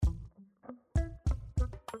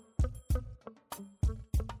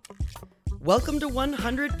Welcome to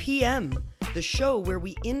 100 PM, the show where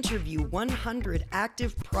we interview 100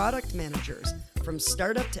 active product managers from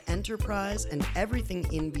startup to enterprise and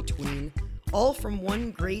everything in between, all from one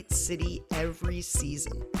great city every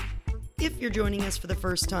season. If you're joining us for the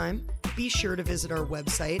first time, be sure to visit our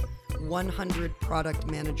website,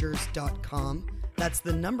 100productmanagers.com. That's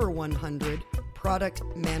the number 100,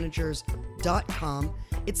 productmanagers.com.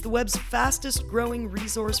 It's the web's fastest growing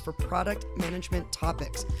resource for product management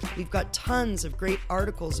topics. We've got tons of great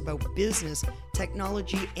articles about business,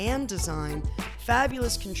 technology, and design,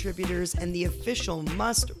 fabulous contributors, and the official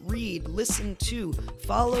must-read, listen to,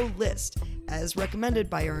 follow list, as recommended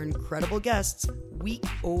by our incredible guests week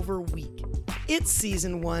over week. It's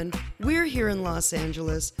season 1. We're here in Los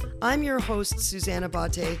Angeles. I'm your host, Susanna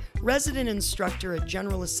Bate, resident instructor at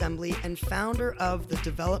General Assembly and founder of The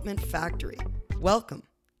Development Factory. Welcome,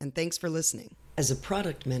 and thanks for listening. As a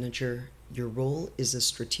product manager, your role is a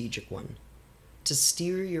strategic one. To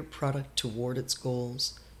steer your product toward its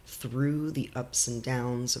goals through the ups and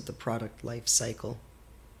downs of the product life cycle.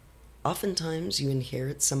 Oftentimes, you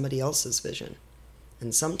inherit somebody else's vision,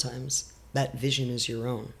 and sometimes that vision is your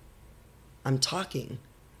own. I'm talking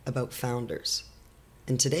about founders,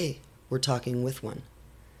 and today we're talking with one.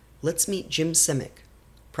 Let's meet Jim Semick,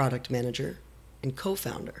 product manager and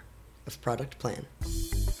co-founder of Product Plan.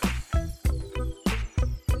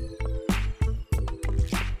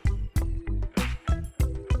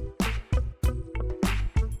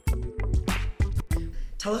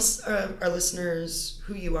 Tell us, our listeners,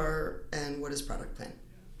 who you are and what is Product Plan.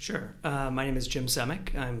 Sure. My name is Jim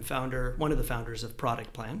Semick. I'm one of the founders of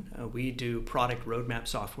Product Plan. We do product roadmap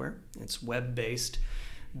software. It's web-based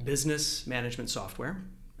business management software.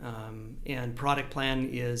 And Product Plan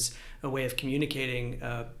is a way of communicating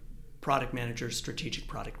a product manager's strategic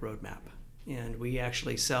product roadmap. And we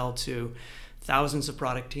actually sell to thousands of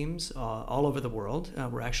product teams all over the world.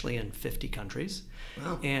 We're actually in 50 countries.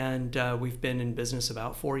 Wow. And we've been in business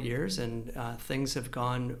about 4 years, and things have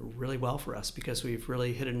gone really well for us because we've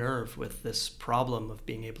really hit a nerve with this problem of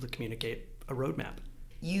being able to communicate a roadmap.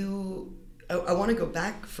 I want to go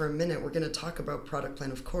back for a minute. We're going to talk about Product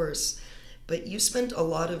Plan, of course, but you spent a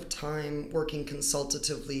lot of time working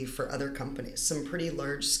consultatively for other companies, some pretty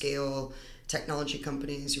large-scale technology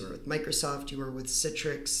companies. You were with Microsoft, you were with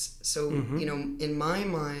Citrix. So, in my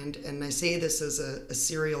mind, and I say this as a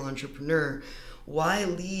serial entrepreneur, why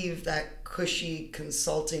leave that cushy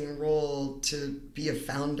consulting role to be a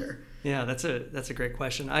founder? Yeah, that's a great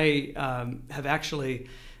question. I have actually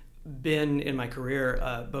been in my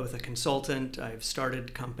career both a consultant, I've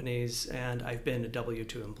started companies, and I've been a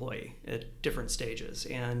W-2 employee at different stages.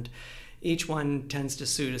 And each one tends to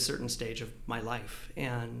suit a certain stage of my life.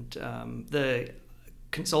 And the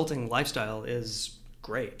consulting lifestyle is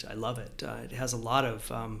great. I love it. It has a lot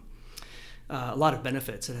of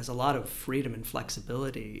benefits. It has a lot of freedom and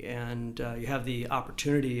flexibility, and you have the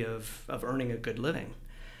opportunity of earning a good living.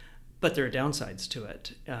 But there are downsides to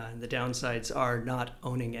it. The downsides are not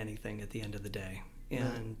owning anything at the end of the day.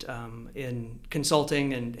 And in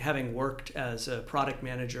consulting and having worked as a product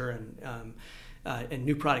manager and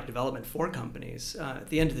new product development for companies, at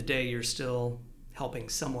the end of the day, you're still helping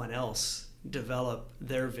someone else develop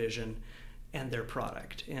their vision and their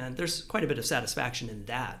product. And there's quite a bit of satisfaction in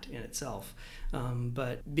that in itself.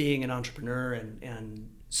 But being an entrepreneur and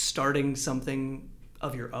starting something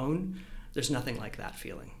of your own, there's nothing like that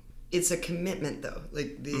feeling. It's a commitment, though.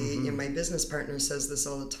 Like my business partner says this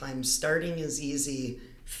all the time, starting is easy,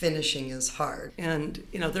 finishing is hard. And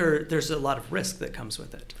there's a lot of risk that comes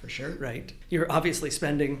with it. For sure. Right? You're obviously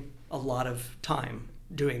spending a lot of time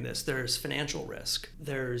doing this. There's financial risk.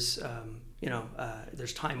 There's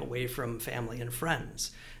there's time away from family and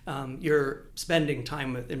friends. You're spending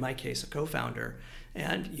time with, in my case, a co-founder,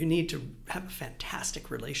 and you need to have a fantastic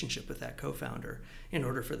relationship with that co-founder in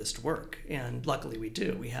order for this to work. And luckily we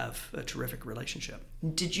do. We have a terrific relationship.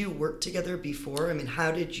 Did you work together before? I mean,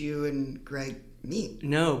 how did you and Greg meet?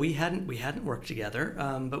 No, we hadn't worked together,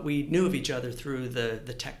 but we knew of each other through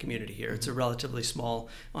the tech community here. It's a relatively small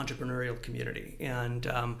entrepreneurial community. And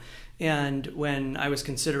when I was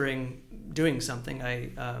considering doing something,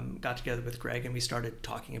 I got together with Greg and we started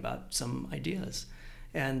talking about some ideas.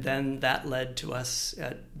 And then that led to us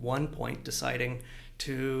at one point deciding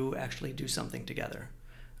to actually do something together.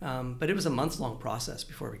 But it was a month-long process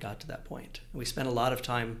before we got to that point. We spent a lot of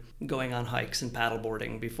time going on hikes and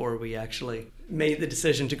paddleboarding before we actually made the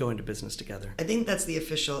decision to go into business together. I think that's the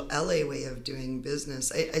official LA way of doing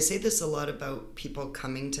business. I say this a lot about people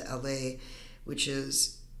coming to LA, which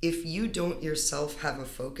is if you don't yourself have a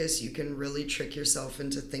focus, you can really trick yourself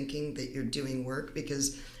into thinking that you're doing work,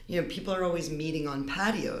 because people are always meeting on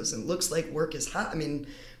patios and it looks like work is hot. I mean,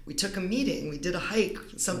 we took a meeting, we did a hike,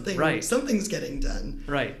 something's getting done.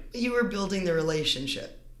 Right. You were building the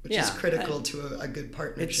relationship, which is critical to a good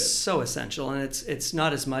partnership. It's so essential, and it's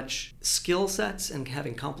not as much skill sets and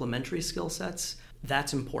having complementary skill sets.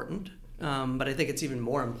 That's important, but I think it's even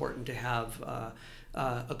more important to have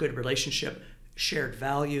a good relationship, shared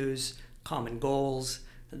values, common goals.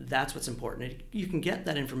 That's what's important. You can get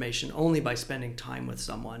that information only by spending time with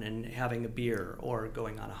someone and having a beer or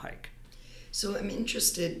going on a hike. So I'm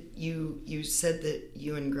interested, you said that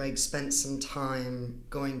you and Greg spent some time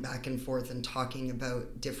going back and forth and talking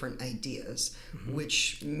about different ideas,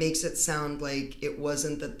 which makes it sound like it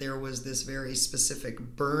wasn't that there was this very specific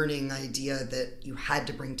burning idea that you had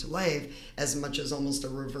to bring to life, as much as almost a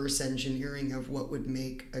reverse engineering of what would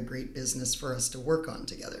make a great business for us to work on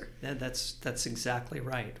together. That's exactly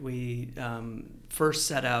right. We first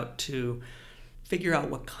set out to figure out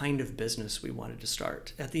what kind of business we wanted to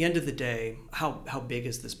start. At the end of the day, how big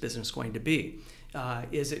is this business going to be?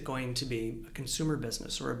 Is it going to be a consumer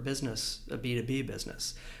business or a B2B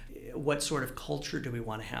business? What sort of culture do we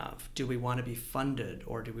want to have? Do we want to be funded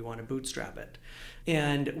or do we want to bootstrap it?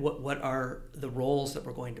 And what are the roles that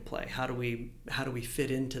we're going to play? How do we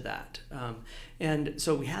fit into that? And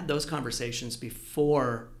so we had those conversations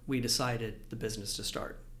before we decided the business to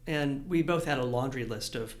start. And we both had a laundry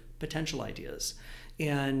list of potential ideas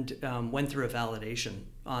and went through a validation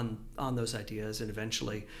on those ideas, and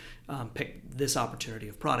eventually picked this opportunity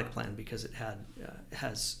of Product Plan because it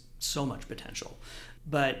has so much potential.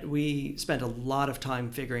 But we spent a lot of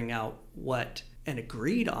time figuring out and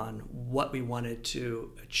agreed on what we wanted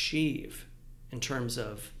to achieve in terms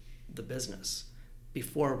of the business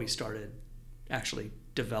before we started actually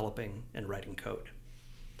developing and writing code.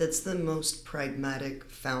 That's the most pragmatic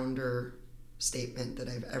founder statement that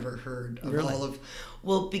I've ever heard of.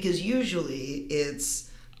 Really? Because usually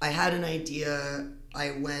it's, I had an idea,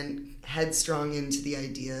 I went headstrong into the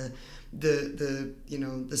idea, the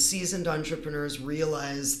seasoned entrepreneurs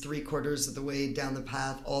realized 3/4 of the way down the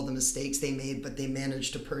path all the mistakes they made, but they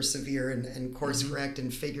managed to persevere and course correct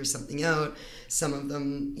and figure something out. Some of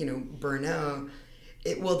them burn out.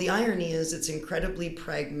 The irony is it's incredibly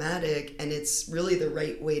pragmatic and it's really the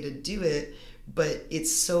right way to do it, but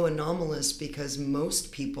it's so anomalous because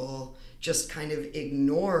most people just kind of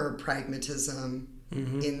ignore pragmatism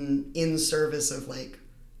in service of like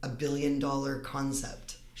a $1 billion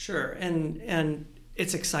concept. Sure, and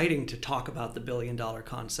it's exciting to talk about the $1 billion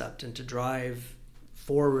concept and to drive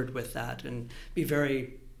forward with that and be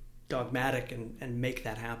very dogmatic and make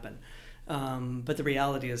that happen. But the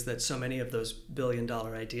reality is that so many of those $1 billion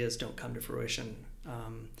ideas don't come to fruition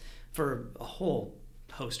for a whole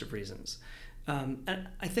host of reasons. And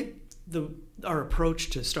I think our approach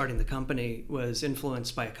to starting the company was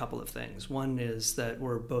influenced by a couple of things. One is that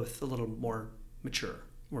we're both a little more mature.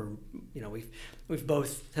 We've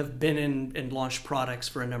both have been in and launched products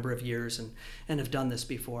for a number of years and have done this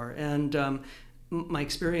before. And my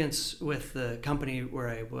experience with the company where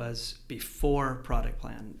I was before Product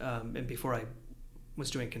Plan and before I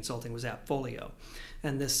was doing consulting was AppFolio.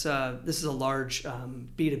 And this is a large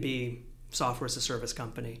B2B software as a service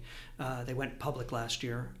company. They went public last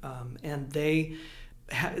year, and the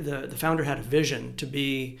founder had a vision to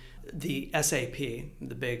be the SAP,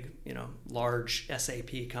 the big, large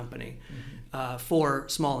SAP company for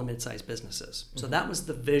small and mid-sized businesses. So that was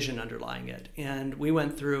the vision underlying it. And we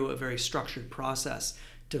went through a very structured process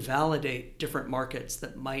to validate different markets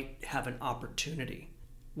that might have an opportunity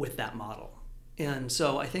with that model. And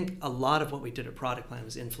so I think a lot of what we did at Product Plan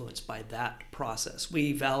was influenced by that process.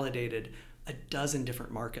 We validated a dozen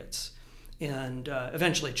different markets and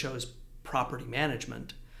eventually chose property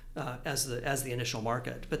management as the initial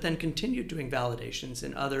market, but then continued doing validations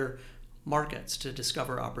in other markets to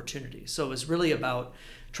discover opportunities. So it was really about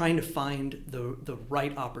trying to find the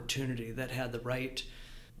right opportunity that had the right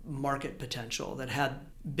market potential, that had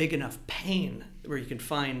big enough pain where you could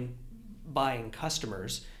find buying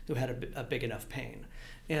customers who had a big enough pain.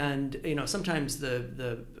 And sometimes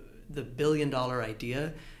the $1 billion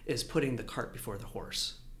idea is putting the cart before the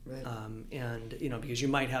horse. Right. Because you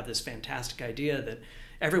might have this fantastic idea that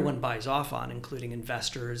everyone buys off on, including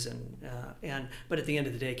investors, but at the end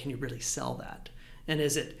of the day, can you really sell that? And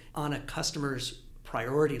is it on a customer's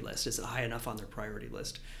priority list? Is it high enough on their priority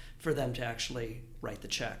list for them to actually write the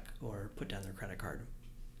check or put down their credit card?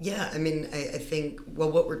 Yeah, I think,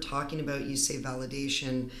 what we're talking about, you say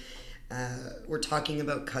validation, we're talking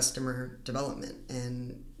about customer development,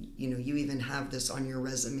 and you even have this on your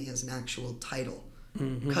resume as an actual title,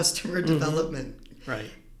 customer development. Right.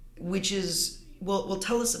 Which is, well,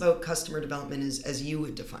 tell us about customer development as you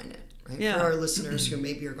would define it. Right? Yeah. For our listeners who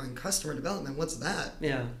maybe are going, customer development, what's that?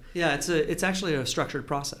 Yeah, it's actually a structured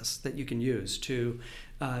process that you can use to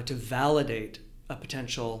validate a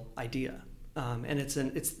potential idea, and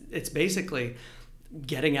it's basically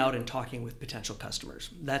getting out and talking with potential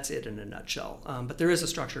customers. That's it in a nutshell. But there is a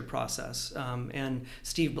structured process, and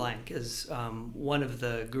Steve Blank is one of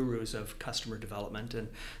the gurus of customer development, and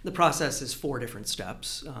the process is 4 different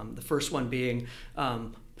steps. The first one being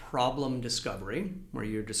problem discovery, where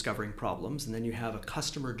you're discovering problems, and then you have a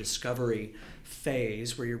customer discovery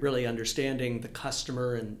phase where you're really understanding the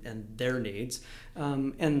customer and their needs.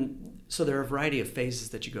 And so there are a variety of phases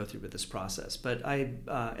that you go through with this process. But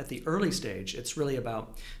at the early stage, it's really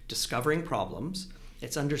about discovering problems.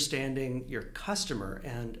 It's understanding your customer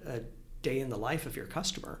and a day in the life of your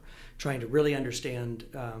customer, trying to really understand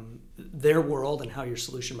their world and how your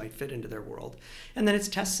solution might fit into their world. And then it's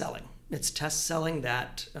test selling. It's test selling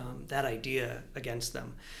that idea against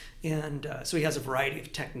them. And so he has a variety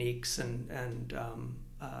of techniques and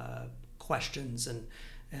questions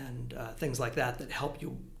and things like that help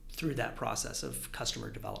you through that process of customer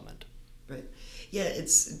development. Right. Yeah,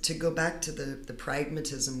 it's to go back to the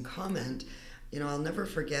pragmatism comment. I'll never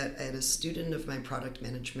forget, I had a student of my product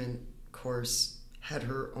management course had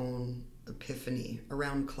her own epiphany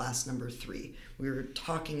around class number 3. We were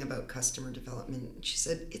talking about customer development. She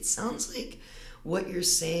said, it sounds like what you're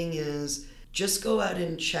saying is just go out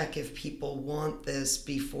and check if people want this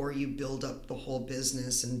before you build up the whole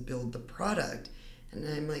business and build the product. And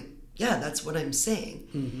I'm like, yeah, that's what I'm saying.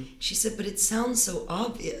 Mm-hmm. She said, but it sounds so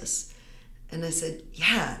obvious. And I said,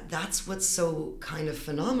 yeah, that's what's so kind of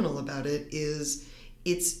phenomenal about it is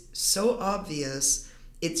it's so obvious.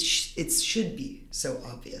 It should be so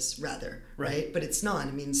obvious, rather, right? But it's not.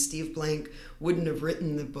 I mean, Steve Blank wouldn't have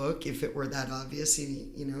written the book if it were that obvious.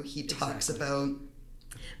 He talks about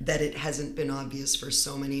that it hasn't been obvious for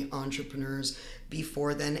so many entrepreneurs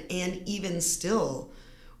before then, and even still,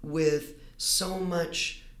 with so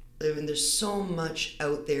much. I mean, there's so much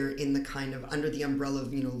out there in the kind of under the umbrella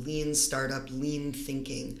of lean startup, lean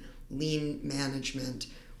thinking, lean management,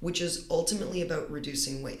 which is ultimately about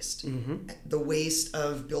reducing waste. Mm-hmm. The waste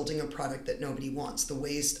of building a product that nobody wants, the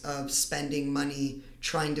waste of spending money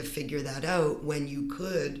trying to figure that out when you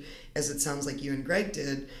could, as it sounds like you and Greg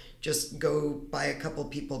did, just go buy a couple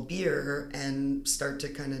people beer and start to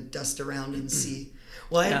kind of dust around and see.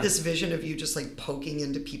 Well, I had this vision of you just like poking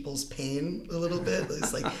into people's pain a little bit.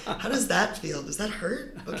 It's like, how does that feel? Does that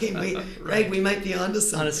hurt? Okay, wait, Greg, we might be onto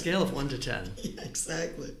something. On a scale of 1 to 10. Yeah,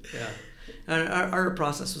 exactly. Yeah. And our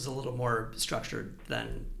process was a little more structured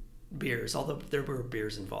than beers, although there were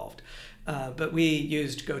beers involved. But we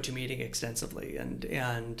used GoToMeeting extensively,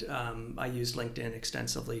 and I used LinkedIn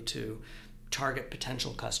extensively to target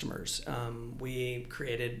potential customers. We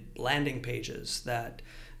created landing pages that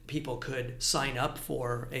people could sign up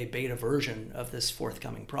for a beta version of this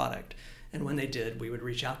forthcoming product. And when they did, we would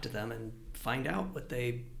reach out to them and find out what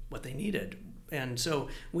they needed. And so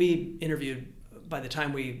we interviewed. By the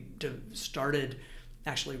time we started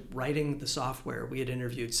actually writing the software, we had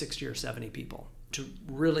interviewed 60 or 70 people to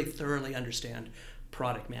really thoroughly understand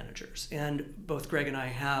product managers. And both Greg and I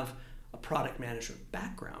have a product management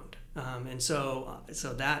background. And so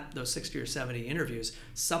those 60 or 70 interviews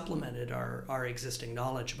supplemented our existing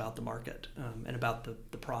knowledge about the market and about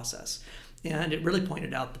the process. And it really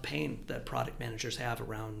pointed out the pain that product managers have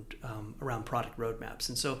around product roadmaps.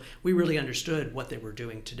 And so we really understood what they were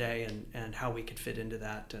doing today and how we could fit into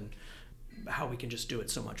that and how we can just do it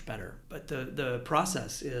so much better. But the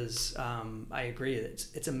process is, I agree,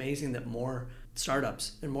 it's amazing that more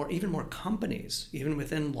startups and even more companies, even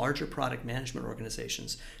within larger product management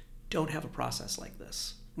organizations, don't have a process like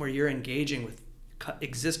this, where you're engaging with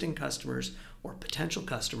existing customers or potential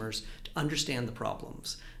customers to understand the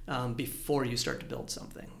problems before you start to build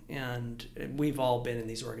something. And we've all been in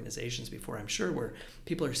these organizations before, I'm sure, where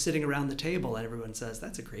people are sitting around the table and everyone says,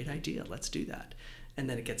 that's a great idea, let's do that. And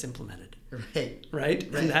then it gets implemented. Right?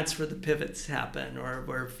 And that's where the pivots happen, or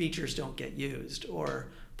where features don't get used or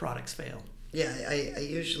products fail. Yeah, I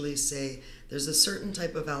usually say there's a certain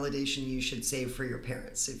type of validation you should save for your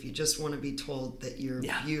parents. If you just want to be told that you're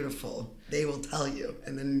beautiful, they will tell you,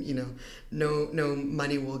 and then no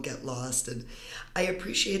money will get lost. And I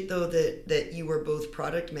appreciate though that you were both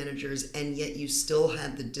product managers and yet you still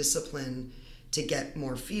had the discipline to get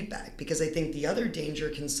more feedback, because I think the other danger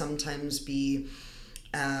can sometimes be,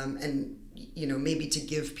 and maybe to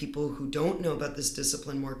give people who don't know about this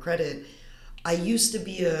discipline more credit. I used to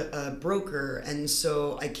be a broker, and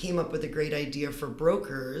so I came up with a great idea for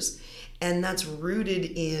brokers, And that's rooted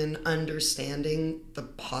in understanding the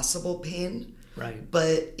possible pain. Right.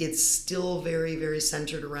 But it's still very, very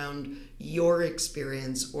centered around your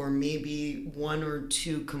experience, or maybe one or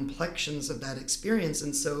two complexions of that experience.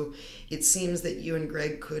 And so it seems that you and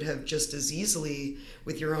Greg could have just as easily,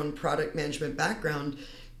 with your own product management background,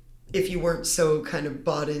 if you weren't so kind of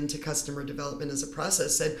bought into customer development as a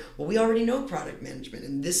process, said, well, we already know product management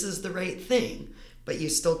and this is the right thing. But you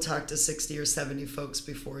still talk to 60 or 70 folks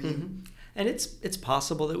before you. Mm-hmm. And it's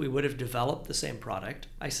possible that we would have developed the same product.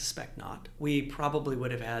 I suspect not. We probably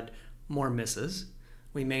would have had more misses.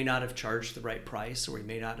 We may not have charged the right price, or we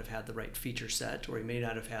may not have had the right feature set, or we may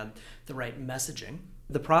not have had the right messaging.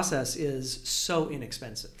 The process is so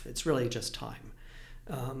inexpensive. It's really just time.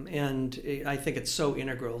 And I think it's so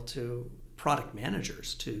integral to product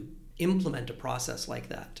managers to implement a process like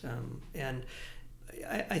that. And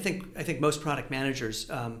I think most product managers,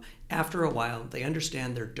 after a while, they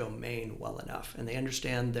understand their domain well enough, and they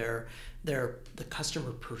understand the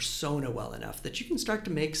customer persona well enough that you can start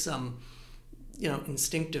to make some,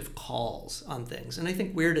 instinctive calls on things. And I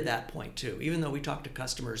think we're to that point too. Even though we talk to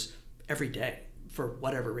customers every day for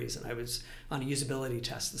whatever reason, I was on a usability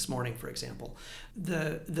test this morning, for example.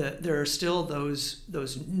 There are still those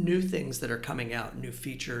new things that are coming out, new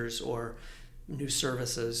features or new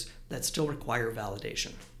services that still require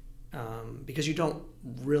validation, because you don't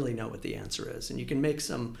really know what the answer is, and you can make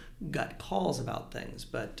some gut calls about things,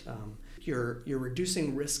 but you're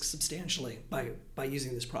reducing risk substantially by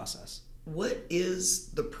using this process. What is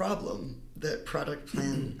the problem that Product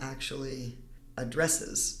Plan actually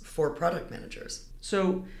addresses for product managers?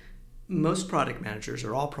 So most product managers,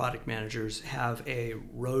 or all product managers, have a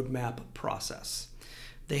roadmap process.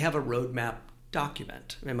 They have a roadmap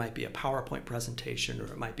document. It might be a PowerPoint presentation, or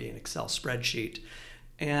it might be an Excel spreadsheet.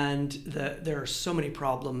 And there are so many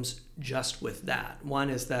problems just with that.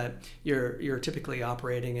 One is that you're typically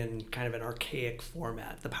operating in kind of an archaic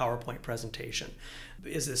format. The PowerPoint presentation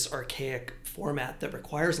is this archaic format that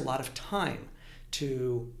requires a lot of time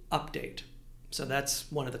to update. So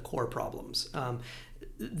that's one of the core problems.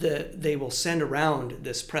 They will send around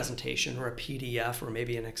this presentation or a PDF or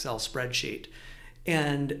maybe an Excel spreadsheet,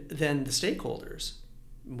 and then the stakeholders,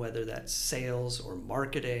 whether that's sales or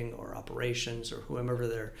marketing or operations or whomever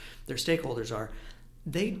their stakeholders are,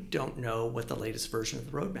 they don't know what the latest version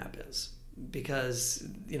of the roadmap is, because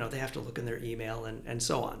they have to look in their email and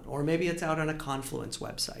so on. Or maybe it's out on a Confluence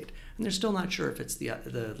website and they're still not sure if it's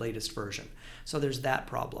the latest version. So there's that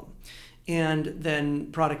problem. And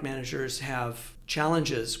then product managers have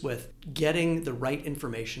challenges with getting the right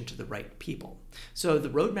information to the right people. So the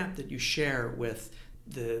roadmap that you share with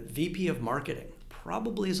the VP of marketing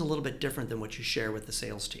probably is a little bit different than what you share with the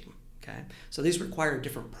sales team. Okay, so these require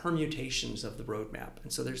different permutations of the roadmap,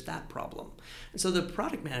 and so there's that problem. And so the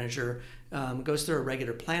product manager goes through a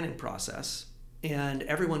regular planning process, and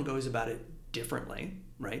everyone goes about it differently,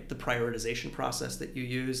 right? The prioritization process that you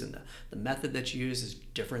use and the method that you use is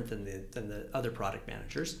different than the other product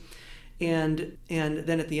managers. And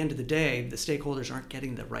then at the end of the day, the stakeholders aren't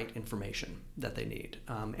getting the right information that they need,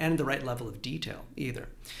 and the right level of detail either.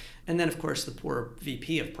 And then, of course, the poor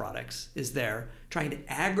VP of products is there trying to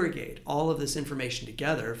aggregate all of this information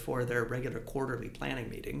together for their regular quarterly planning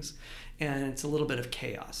meetings, and it's a little bit of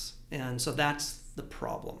chaos. And so that's the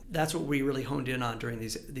problem. That's what we really honed in on during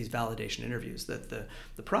these validation interviews, that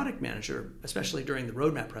the product manager, especially during the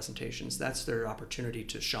roadmap presentations, that's their opportunity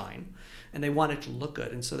to shine, and they want it to look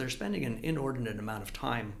good. And so they're spending an inordinate amount of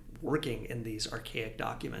time working in these archaic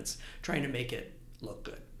documents, trying to make it look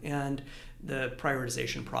good. And the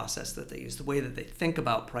prioritization process that they use, the way that they think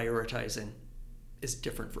about prioritizing, is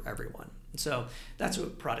different for everyone. And so that's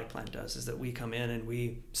what Product Plan does, is that we come in and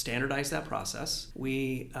we standardize that process.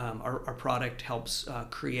 Our product helps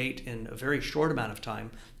create, in a very short amount of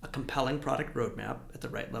time, a compelling product roadmap at the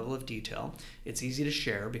right level of detail. It's easy to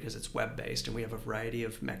share because it's web-based, and we have a variety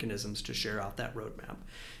of mechanisms to share out that roadmap.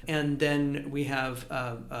 And then we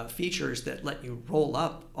have features that let you roll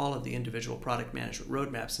up all of the individual product management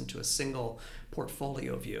roadmaps into a single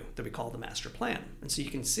portfolio view that we call the master plan. And so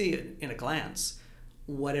you can see it in a glance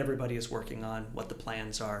what everybody is working on, what the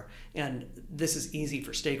plans are, and this is easy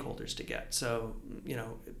for stakeholders to get. So,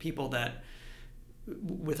 people that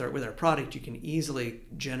with our product, you can easily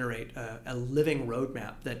generate a living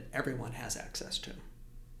roadmap that everyone has access to,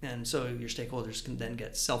 and so your stakeholders can then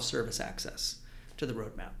get self-service access to the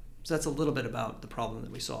roadmap. So that's a little bit about the problem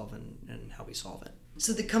that we solve and how we solve it.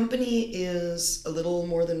 So the company is a little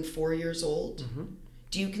more than 4 years old. Mm-hmm.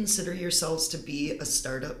 Do you consider yourselves to be a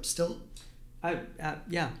startup still?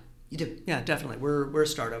 Yeah. You do? Yeah, definitely. We're a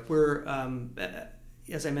startup. We're,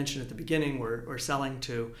 as I mentioned at the beginning, we're selling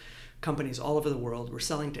to companies all over the world. We're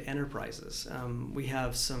selling to enterprises. We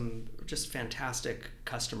have some just fantastic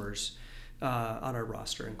customers on our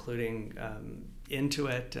roster, including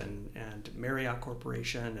Intuit and Marriott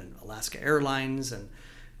Corporation and Alaska Airlines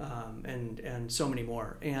and so many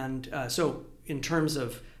more. And so in terms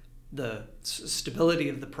of the stability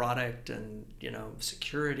of the product and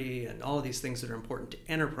security and all of these things that are important to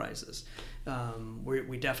enterprises,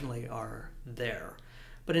 we definitely are there.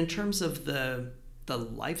 But in terms of the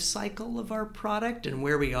life cycle of our product and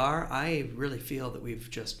where we are, I really feel that we've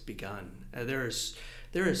just begun. There is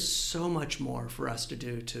so much more for us to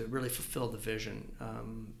do to really fulfill the vision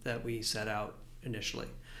that we set out initially.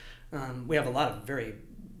 We have a lot of very,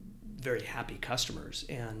 very happy customers,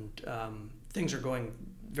 and things are going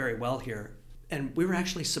very well here. And we were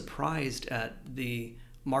actually surprised at the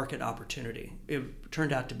market opportunity. It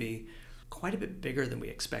turned out to be quite a bit bigger than we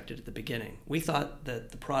expected at the beginning. We thought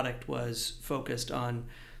that the product was focused on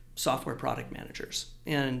software product managers.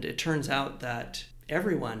 And it turns out that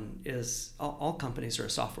all companies are a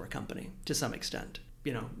software company to some extent.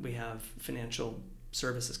 We have financial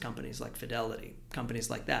services companies like Fidelity. Companies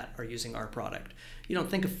like that are using our product. You don't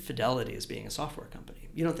think of Fidelity as being a software company.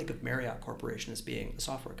 You don't think of Marriott Corporation as being a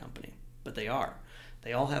software company, but they are.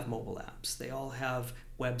 They all have mobile apps. They all have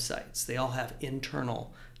websites. They all have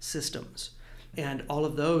internal systems. And all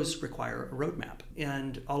of those require a roadmap.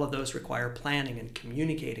 And all of those require planning and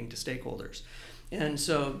communicating to stakeholders. And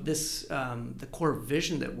so the core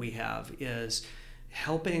vision that we have is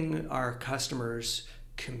helping our customers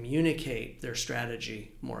communicate their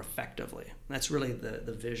strategy more effectively. That's really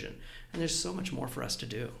the vision. And there's so much more for us to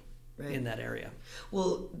do in that area.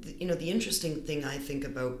 Well, the interesting thing I think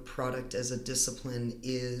about product as a discipline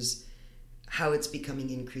is how it's becoming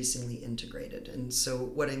increasingly integrated. And so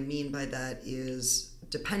what I mean by that is,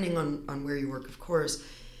 depending on where you work, of course,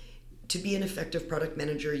 to be an effective product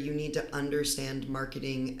manager, you need to understand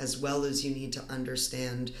marketing as well as you need to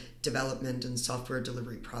understand development and software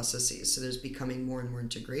delivery processes. So there's becoming more and more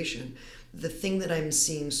integration. The thing that I'm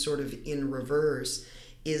seeing sort of in reverse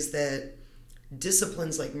is that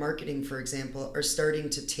disciplines like marketing, for example, are starting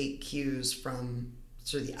to take cues from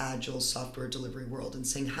sort of the agile software delivery world and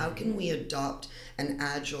saying, how can we adopt an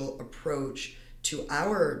agile approach to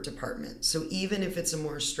our department? So even if it's a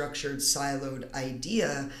more structured, siloed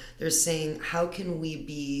idea, they're saying, how can we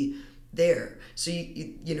be there? So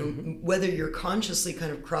whether you're consciously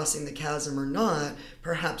kind of crossing the chasm or not,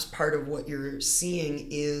 perhaps part of what you're seeing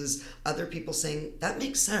is other people saying, that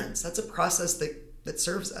makes sense. That's a process that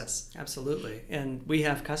serves us. Absolutely. And we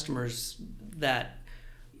have customers that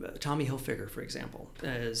Tommy Hilfiger, for example,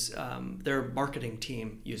 is their marketing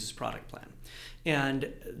team uses Product Plan.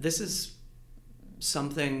 And this is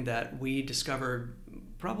something that we discovered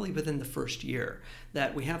probably within the first year,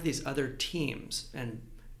 that we have these other teams, and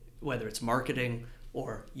whether it's marketing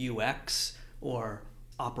or UX or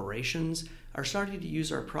operations, are starting to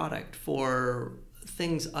use our product for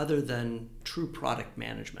things other than true product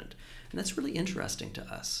management. And that's really interesting to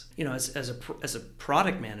us. As a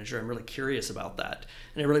product manager, I'm really curious about that,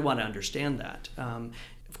 and I really want to understand that.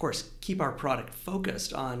 Of course, keep our product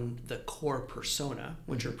focused on the core persona,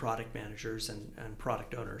 which are product managers and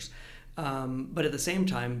product owners. But at the same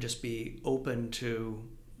time, just be open to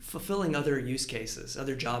fulfilling other use cases,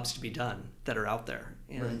 other jobs to be done that are out there.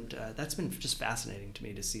 And that's been just fascinating to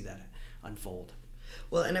me to see that unfold.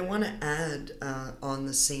 Well, and I want to add on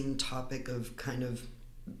the same topic of kind of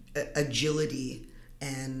agility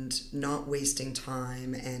and not wasting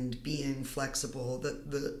time and being flexible.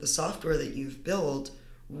 The software that you've built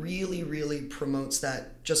really, really promotes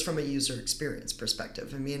that just from a user experience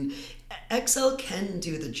perspective. I mean, Excel can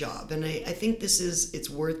do the job. And I think it's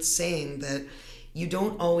worth saying that you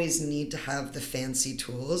don't always need to have the fancy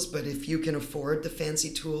tools, but if you can afford the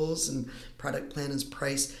fancy tools, and Product Plan is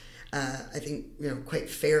priced, I think, quite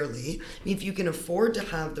fairly. I mean, if you can afford to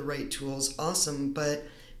have the right tools, awesome. But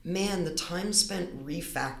man, the time spent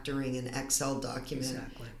refactoring an Excel document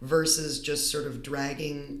versus just sort of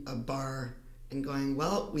dragging a bar and going,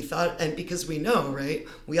 well, we thought, and because we know, right?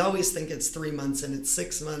 We always think it's 3 months and it's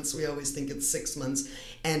 6 months. We always think it's 6 months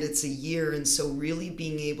and it's a year. And so really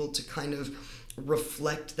being able to kind of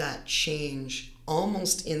reflect that change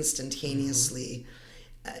almost instantaneously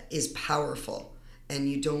is powerful. And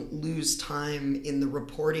you don't lose time in the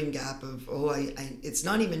reporting gap of, it's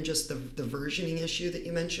not even just the versioning issue that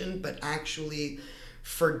you mentioned, but actually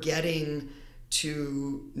forgetting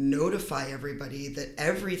to notify everybody that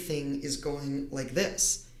everything is going like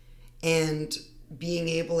this. And being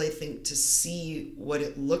able, I think, to see what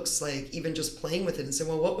it looks like, even just playing with it and say,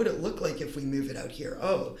 well, what would it look like if we move it out here?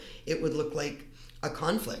 Oh, it would look like a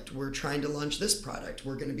conflict. We're trying to launch this product.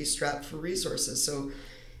 We're going to be strapped for resources. So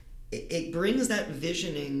it brings that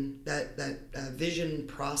visioning, that vision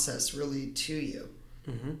process really to you.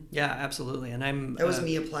 Mm-hmm. Yeah, absolutely. And that was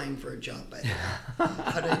me applying for a job, by the way.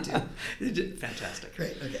 How did I do? Fantastic.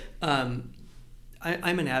 Great. Okay.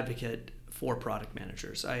 I'm an advocate for product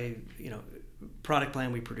managers. Product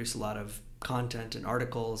Plan, we produce a lot of content and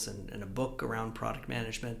articles and a book around product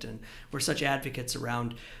management, and we're such advocates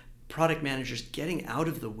around product managers getting out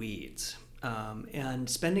of the weeds and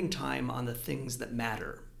spending time on the things that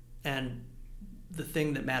matter. And the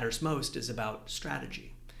thing that matters most is about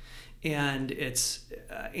strategy. And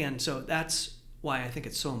so that's why I think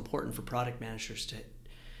it's so important for product managers to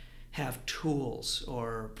have tools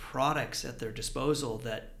or products at their disposal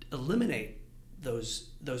that eliminate those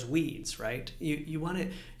weeds, right? You want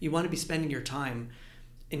to be spending your time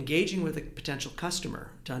engaging with a potential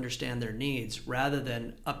customer to understand their needs rather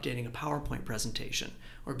than updating a PowerPoint presentation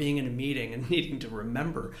or being in a meeting and needing to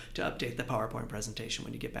remember to update the PowerPoint presentation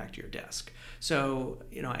when you get back to your desk. So,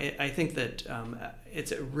 I think that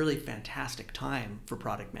it's a really fantastic time for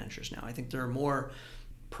product managers now. I think there are more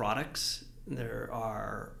products.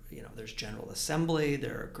 There's General Assembly.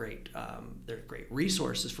 There are great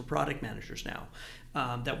resources for product managers now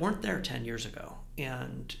that weren't there 10 years ago.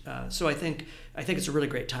 And so I think it's a really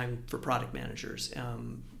great time for product managers.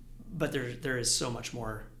 But there is so much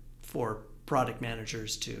more for product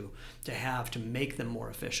managers to make them more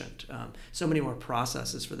efficient. So many more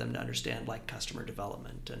processes for them to understand, like customer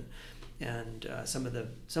development and some of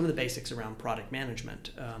the basics around product management.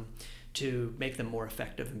 To make them more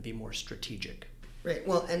effective and be more strategic. Right.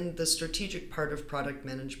 Well, and the strategic part of product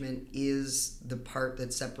management is the part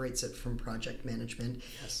that separates it from project management.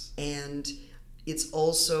 Yes. And it's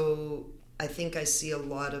also, I think I see a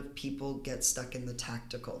lot of people get stuck in the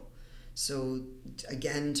tactical. So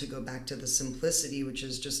again, to go back to the simplicity, which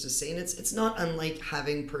is just to say, and it's not unlike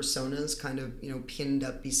having personas kind of, pinned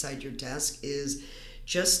up beside your desk, is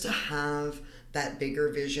just to have that bigger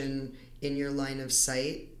vision in your line of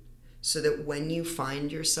sight, so that when you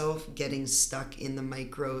find yourself getting stuck in the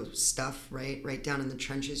micro stuff, right down in the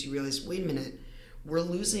trenches, you realize, wait a minute, we're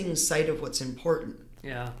losing sight of what's important.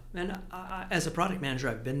 Yeah, and as a product manager,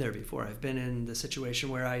 I've been there before. I've been in the situation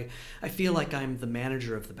where I feel like I'm the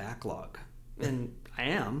manager of the backlog, and I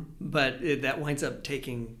am, but that winds up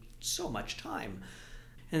taking so much time.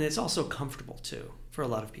 And it's also comfortable, too, for a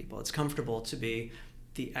lot of people. It's comfortable to be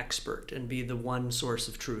the expert and be the one source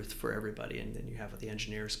of truth for everybody, and then you have the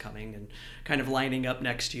engineers coming and kind of lining up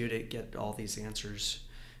next to you to get all these answers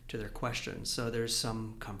to their questions. So there's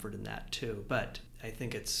some comfort in that too, but I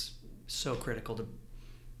think it's so critical to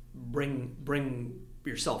bring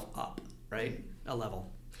yourself up, right, a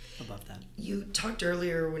level above that. You talked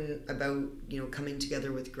earlier about coming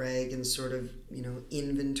together with Greg and sort of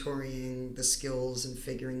inventorying the skills and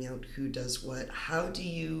figuring out who does what. How do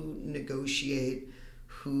you negotiate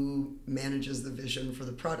who manages the vision for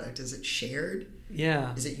the product? Is it shared?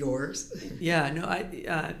 Yeah. Is it yours? Yeah, no,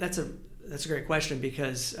 that's a great question,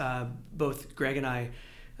 because both Greg and I,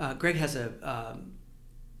 Greg has a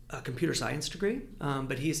computer science degree,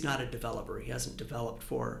 but he's not a developer. He hasn't developed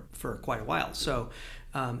for quite a while. So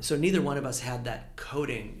neither one of us had that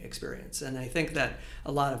coding experience. And I think that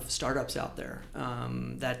a lot of startups out there,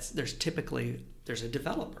 there's a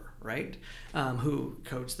developer, right, who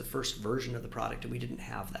codes the first version of the product, and we didn't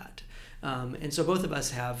have that. And so both of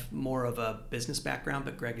us have more of a business background,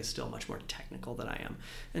 but Greg is still much more technical than I am.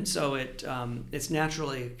 And so it's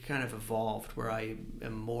naturally kind of evolved where I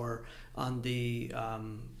am more on the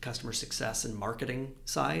customer success and marketing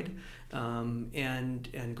side,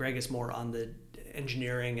 and Greg is more on the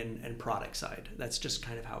engineering and product side. That's just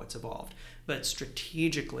kind of how it's evolved. But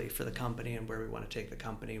strategically for the company and where we want to take the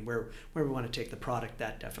company and where we want to take the product,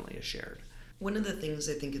 that definitely is shared. One of the things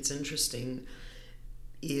I think it's interesting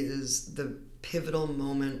is the pivotal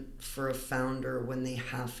moment for a founder when they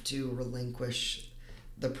have to relinquish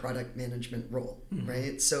the product management role, mm-hmm.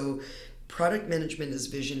 right? So product management is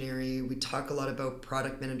visionary. We talk a lot about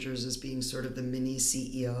product managers as being sort of the mini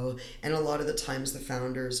CEO, and a lot of the times the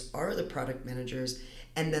founders are the product managers.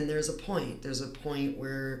 And then there's a point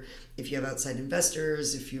where if you have outside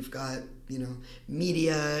investors, if you've got,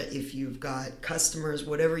 media, if you've got customers,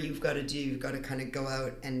 whatever you've got to do, you've got to kind of go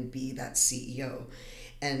out and be that CEO.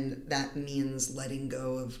 And that means letting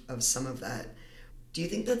go of some of that. Do you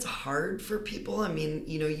think that's hard for people? I mean,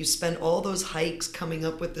 you spend all those hikes coming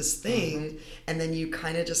up with this thing, mm-hmm. and then you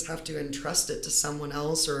kind of just have to entrust it to someone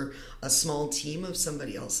else or a small team of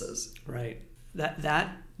somebody else's. Right.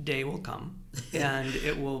 That day will come, and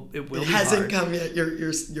it will it be hasn't hard. Come yet.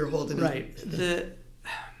 You're holding right. it.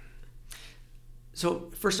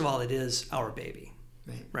 So first of all, it is our baby,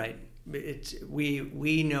 right?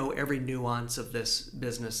 We know every nuance of this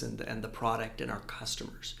business and the product and our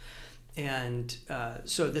customers. And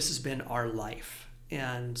so this has been our life.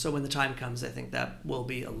 And so when the time comes, I think that will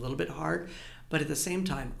be a little bit hard. But at the same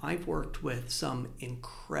time, I've worked with some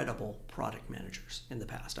incredible product managers in the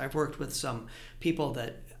past. I've worked with some people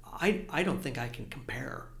that I don't think I can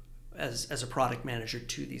compare as a product manager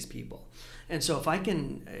to these people. And so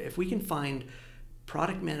if we can find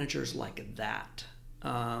product managers like that,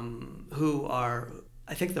 who are,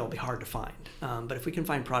 I think they'll be hard to find. But if we can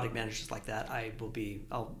find product managers like that,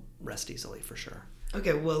 I'll rest easily for sure.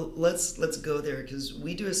 Okay, well, let's go there, because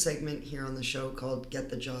we do a segment here on the show called Get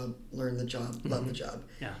the Job, Learn the Job, Love the Job.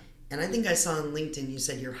 Yeah. And I think I saw on LinkedIn you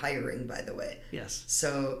said you're hiring, by the way. Yes.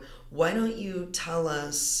 So why don't you tell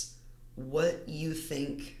us what you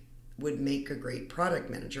think would make a great product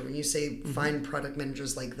manager? When you say find product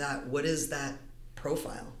managers like that, what is that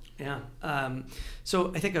profile? Yeah.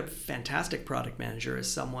 So I think a fantastic product manager is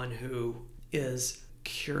someone who is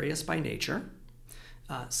curious by nature,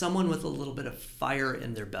 someone with a little bit of fire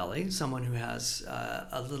in their belly, someone who has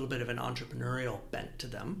a little bit of an entrepreneurial bent to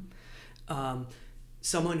them,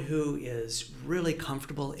 someone who is really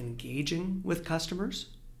comfortable engaging with customers.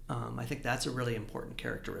 I think that's a really important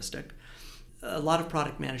characteristic. A lot of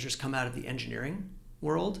product managers come out of the engineering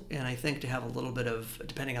world, and I think to have a little bit of,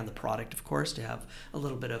 depending on the product, of course, to have a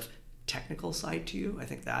little bit of technical side to you, I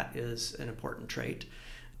think that is an important trait.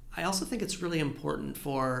 I also think it's really important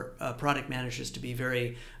for product managers to be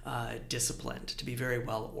very disciplined, to be very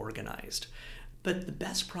well organized. But the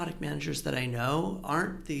best product managers that I know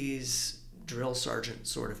aren't these drill sergeant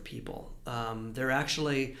sort of people. They're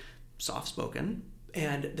actually soft-spoken,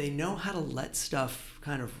 and they know how to let stuff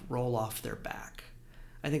kind of roll off their back.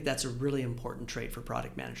 I think that's a really important trait for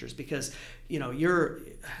product managers, because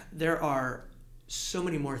there are so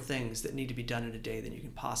many more things that need to be done in a day than you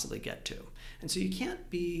can possibly get to. And so you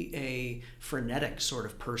can't be a frenetic sort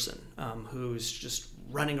of person who's just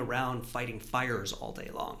running around fighting fires all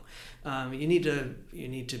day long. You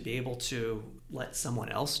need to be able to let someone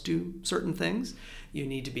else do certain things. You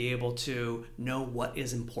need to be able to know what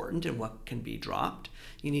is important and what can be dropped.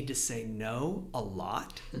 You need to say no a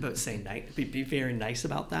lot, but be very nice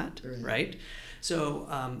about that, right? So,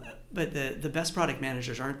 but the best product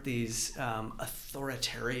managers aren't these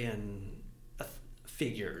authoritarian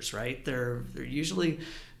figures, right? They're usually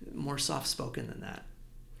more soft-spoken than that,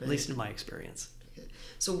 at least in my experience. Okay.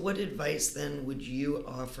 So what advice then would you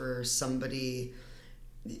offer somebody,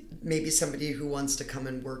 maybe somebody who wants to come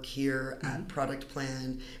and work here at Product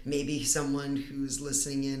Plan, maybe someone who's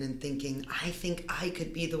listening in and thinking, I think I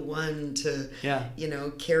could be the one to,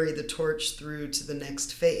 carry the torch through to the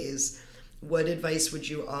next phase. What advice would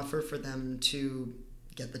you offer for them to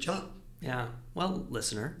get the job? Yeah. Well,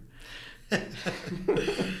 listener,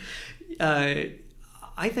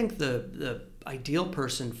 I think the ideal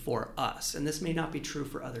person for us, and this may not be true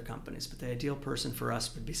for other companies, but the ideal person for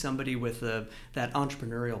us would be somebody with that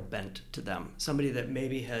entrepreneurial bent to them, somebody that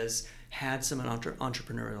maybe has had some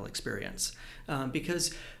entrepreneurial experience.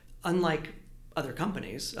 Because unlike other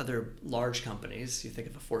companies, other large companies, you think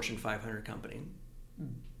of a Fortune 500 company,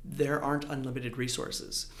 there aren't unlimited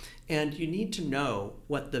resources. And you need to know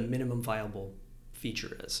what the minimum viable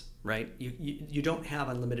feature is, right? You don't have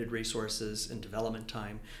unlimited resources and development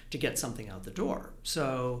time to get something out the door.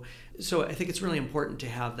 So I think it's really important to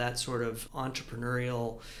have that sort of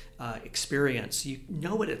entrepreneurial experience. You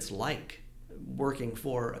know what it's like working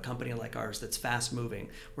for a company like ours that's fast moving.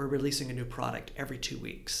 We're releasing a new product every 2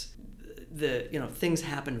 weeks. Things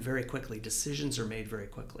happen very quickly. Decisions are made very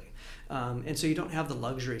quickly. And so you don't have the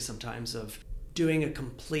luxury sometimes of doing a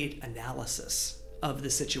complete analysis of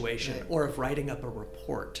the situation, right, or of writing up a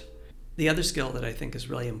report. The other skill that I think is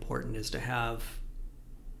really important is to have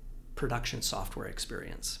production software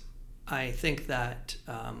experience. I think that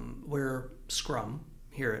we're Scrum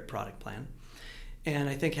here at Product Plan, and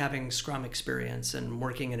I think having Scrum experience and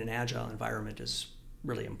working in an agile environment is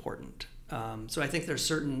really important. So I think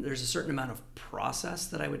there's a certain amount of process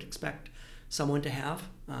that I would expect someone to have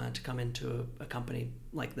to come into a company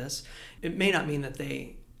like this. It may not mean that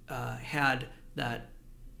they had that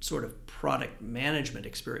sort of product management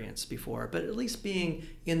experience before, but at least being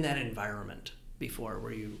in that environment before,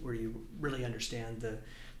 where you really understand the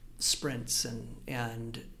sprints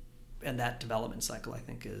and that development cycle, I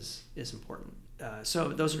think is important. So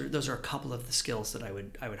those are a couple of the skills that I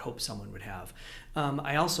would hope someone would have.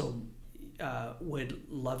 I also would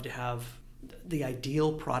love to have the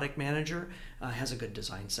ideal product manager has a good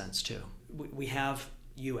design sense too. We have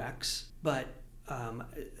UX, but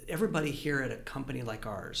everybody here at a company like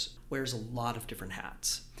ours wears a lot of different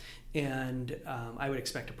hats. And I would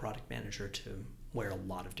expect a product manager to wear a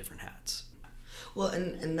lot of different hats. Well,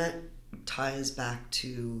 and that ties back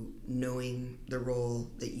to knowing the role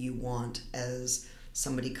that you want as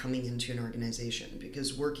somebody coming into an organization.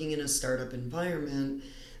 Because working in a startup environment,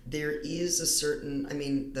 there is a certain,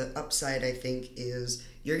 the upside, I think, is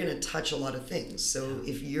you're going to touch a lot of things. So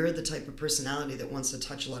if you're the type of personality that wants to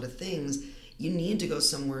touch a lot of things, you need to go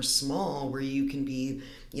somewhere small where you can be,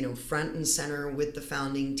 front and center with the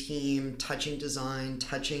founding team, touching design,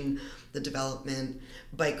 touching the development.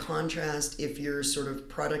 By contrast, if you're sort of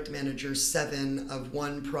product manager 7 of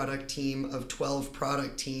one product team of 12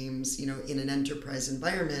 product teams, in an enterprise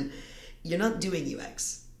environment, you're not doing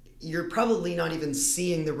UX. You're probably not even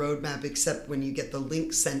seeing the roadmap except when you get the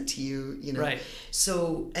link sent to you, Right.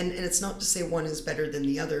 So, and it's not to say one is better than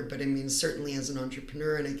the other, but certainly as an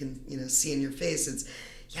entrepreneur, and I can, see in your face, it's,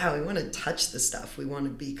 we want to touch the stuff. We want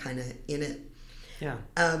to be kind of in it. Yeah.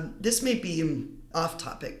 This may be off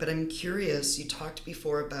topic, but I'm curious, you talked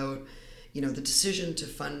before about, the decision to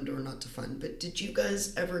fund or not to fund, but did you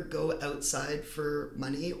guys ever go outside for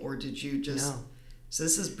money, or did you just... No. So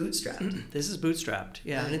this is bootstrapped. This is bootstrapped,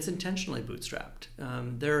 yeah, and it's intentionally bootstrapped.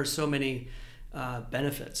 There are so many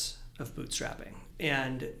benefits of bootstrapping,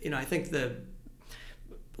 and I think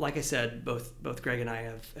like I said, both Greg and I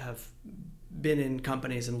have been in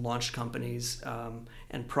companies and launched companies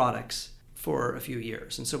and products for a few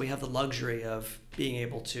years, and so we have the luxury of being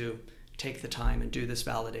able to take the time and do this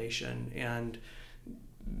validation and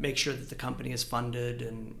make sure that the company is funded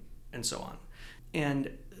and so on, and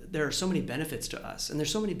there are so many benefits to us, and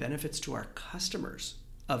there's so many benefits to our customers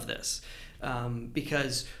of this,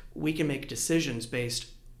 because we can make decisions based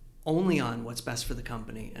only on what's best for the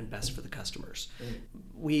company and best for the customers.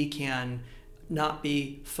 We can not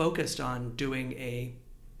be focused on doing a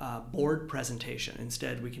board presentation.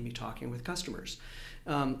 Instead, we can be talking with customers.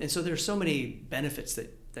 And so there's so many benefits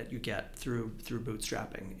that you get through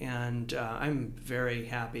bootstrapping. And I'm very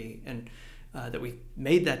happy that we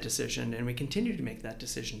made that decision, and we continue to make that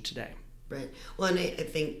decision today. Right. Well, and I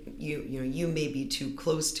think you may be too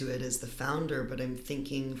close to it as the founder, but I'm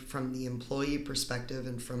thinking from the employee perspective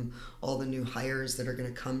and from all the new hires that are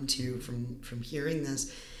going to come to you from hearing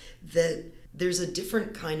this, that there's a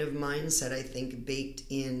different kind of mindset, I think, baked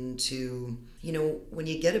into, when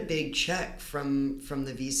you get a big check from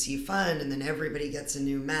the VC fund, and then everybody gets a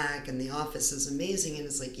new Mac and the office is amazing, and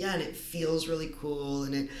it's like, and it feels really cool,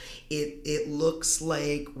 and it looks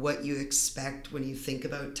like what you expect when you think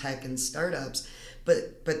about tech and startups.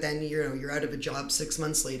 But then you're out of a job 6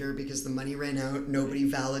 months later because the money ran out, nobody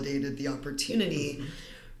validated the opportunity. Mm-hmm.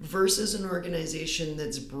 Versus an organization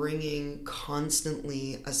that's bringing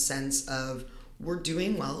constantly a sense of, we're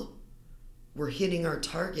doing well, we're hitting our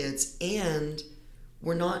targets, and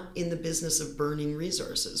we're not in the business of burning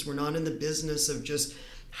resources. We're not in the business of just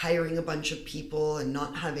hiring a bunch of people and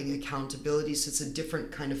not having accountability. So it's a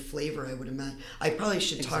different kind of flavor, I would imagine. I probably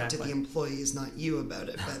should talk to the employees, not you, about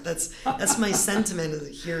it, but that's my sentiment of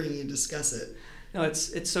hearing you discuss it. No,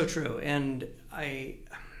 it's so true. And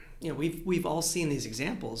we've all seen these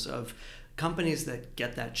examples of companies that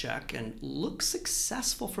get that check and look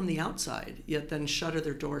successful from the outside, yet then shutter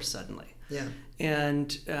their doors suddenly. Yeah.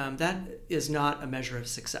 And that is not a measure of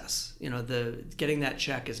success. The getting that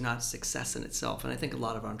check is not success in itself. And I think a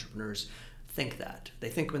lot of entrepreneurs think that. They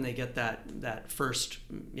think when they get that first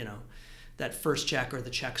check, or the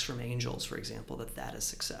checks from angels, for example, that is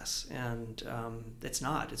success. And it's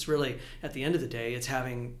not. It's really, at the end of the day, it's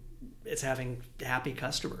having happy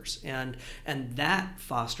customers, and that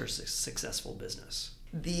fosters a successful business.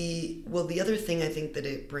 The other thing I think that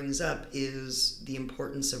it brings up is the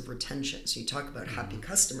importance of retention. So you talk about happy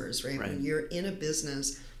customers, right? When you're in a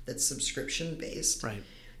business that's subscription based, right,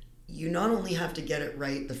 you not only have to get it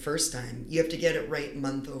right the first time, you have to get it right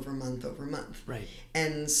month over month over month. Right.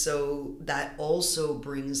 And so that also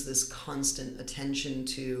brings this constant attention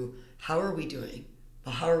to, how are we doing?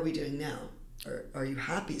 Well, how are we doing now? Are you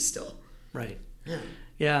happy still? Right. Yeah.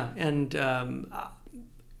 Yeah. And a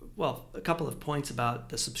couple of points about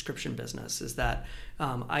the subscription business is that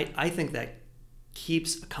I think that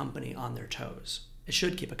keeps a company on their toes. It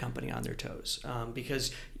should keep a company on their toes,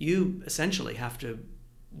 because you essentially have to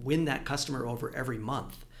win that customer over every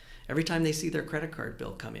month. Every time they see their credit card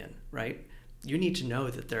bill come in, right? You need to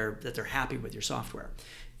know that they're happy with your software.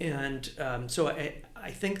 And so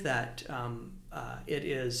I think that it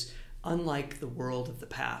is unlike the world of the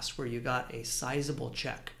past, where you got a sizable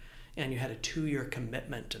check and you had a 2-year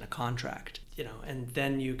commitment and a contract, and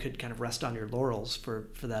then you could kind of rest on your laurels for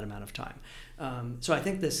that amount of time. So I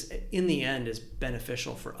think this, in the end, is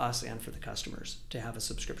beneficial for us and for the customers to have a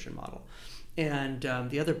subscription model. And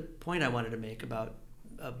the other point I wanted to make about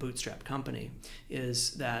a bootstrap company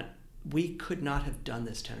is that we could not have done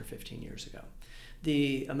this 10 or 15 years ago.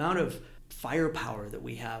 The amount of firepower that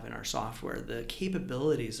we have in our software, the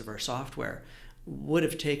capabilities of our software would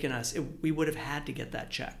have taken us, we would have had to get that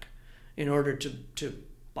check in order to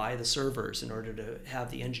buy the servers, in order to have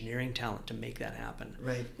the engineering talent to make that happen.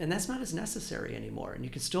 Right. And that's not as necessary anymore. And you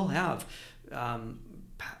can still have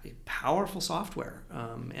powerful software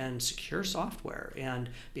and secure software and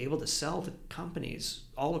be able to sell to companies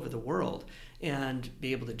all over the world and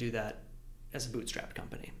be able to do that as a bootstrap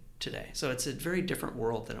company today. So it's a very different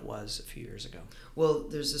world than it was a few years ago. Well,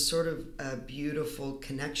 there's a sort of a beautiful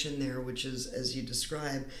connection there, which is, as you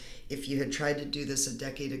describe, if you had tried to do this a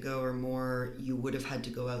decade ago or more, you would have had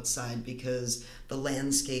to go outside because the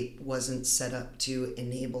landscape wasn't set up to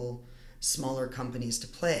enable smaller companies to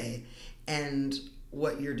play. And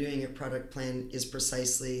what you're doing at Product Plan is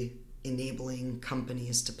precisely enabling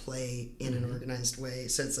companies to play in an organized way.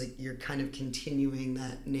 So it's like you're kind of continuing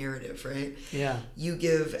that narrative, right? Yeah. You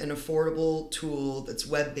give an affordable tool that's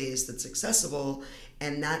web-based, that's accessible,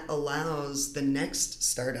 and that allows the next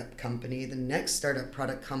startup company, the next startup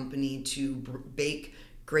product company to bake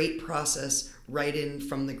great process right in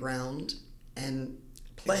from the ground and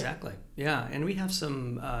play. Exactly. Yeah. And we have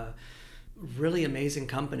some really amazing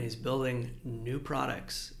companies building new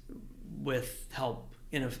products with help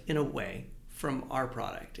in a way from our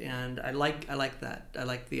product, and I like that. I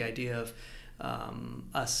like the idea of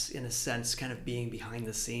us, in a sense, kind of being behind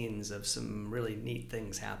the scenes of some really neat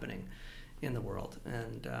things happening in the world.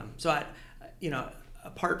 And so I,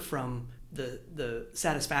 apart from the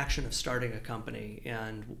satisfaction of starting a company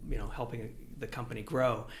and helping the company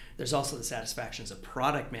grow, there's also the satisfaction as a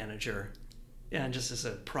product manager and just as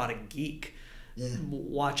a product geek,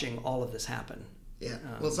 watching all of this happen. Yeah,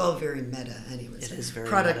 well, it's all very meta anyways. It is very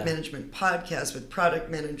Product meta. management podcast with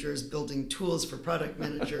product managers building tools for product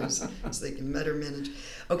managers so they can better manage.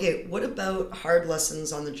 Okay, what about hard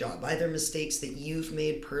lessons on the job? Either mistakes that you've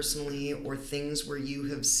made personally or things where you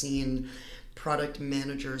have seen product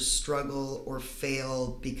managers struggle or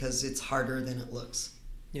fail because it's harder than it looks?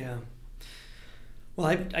 Yeah. Well,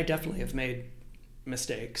 I definitely have made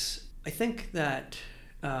mistakes. I think that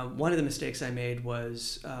one of the mistakes I made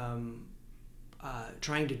was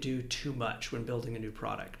trying to do too much when building a new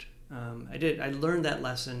product. I learned that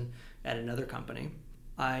lesson at another company.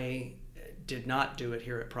 I did not do it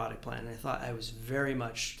here at Product Plan. I thought I was very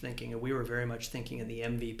much thinking, and we were very much thinking in the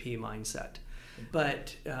MVP mindset.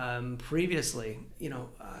 But previously,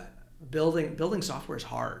 building software is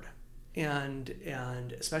hard. And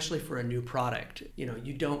especially for a new product,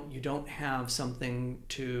 you don't have something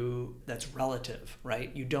that's relative,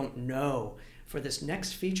 right? You don't know, for this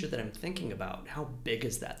next feature that I'm thinking about, how big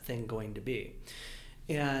is that thing going to be?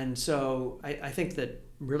 And so I think that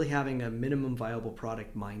really having a minimum viable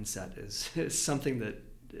product mindset is something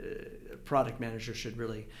that product managers should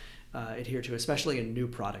really adhere to, especially in new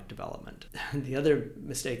product development. The other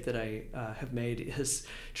mistake that I have made is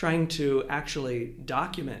trying to actually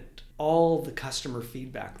document all the customer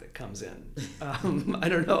feedback that comes in. I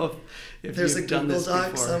don't know if there's you've a done Google this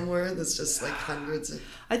Doc before. somewhere that's just like hundreds of.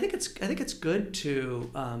 I think it's good to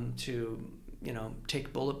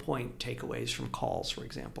take bullet point takeaways from calls, for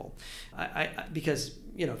example, because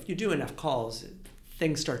if you do enough calls,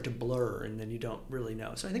 things start to blur and then you don't really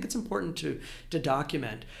know. So I think it's important to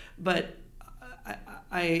document. But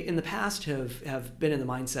I in the past have been in the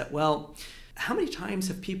mindset, well, how many times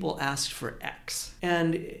have people asked for X?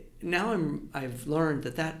 And now I've learned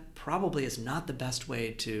that probably is not the best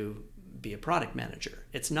way to be a product manager.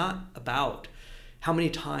 It's not about how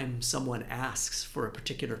many times someone asks for a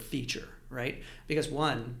particular feature, right? Because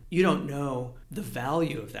one, you don't know the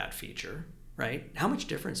value of that feature, right? How much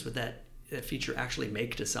difference would that feature actually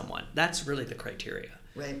make to someone? That's really the criteria.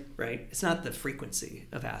 Right? It's not the frequency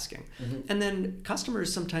of asking. Mm-hmm. And then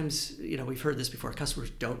customers sometimes, we've heard this before,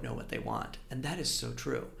 customers don't know what they want. And that is so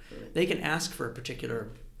true. Right. They can ask for a particular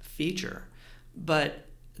feature, but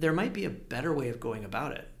there might be a better way of going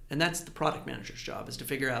about it. And that's the product manager's job, is to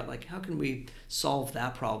figure out, how can we solve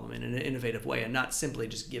that problem in an innovative way and not simply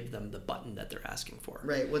just give them the button that they're asking for.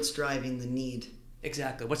 Right. What's driving the need?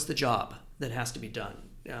 Exactly. What's the job that has to be done?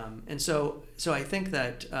 And so I think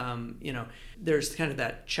that there's kind of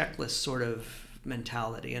that checklist sort of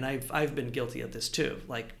mentality, and I've been guilty of this too.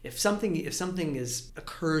 Like if something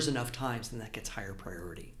occurs enough times, then that gets higher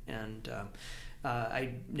priority. And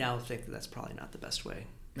I now think that that's probably not the best way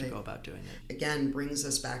to go about doing it. Again, brings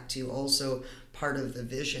us back to also part of the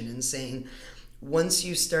vision and saying, once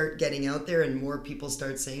you start getting out there and more people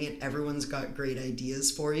start saying it, everyone's got great ideas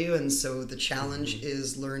for you. And so the challenge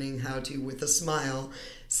is learning how to, with a smile,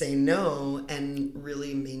 say no and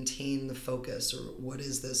really maintain the focus, or what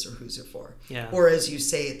is this, or who's it for? Yeah. Or as you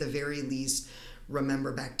say, at the very least,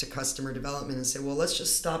 remember back to customer development and say, well, let's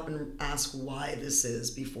just stop and ask why this is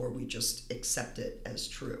before we just accept it as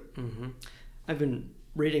true. Mm-hmm. I've been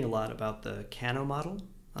reading a lot about the Kano model.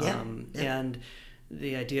 And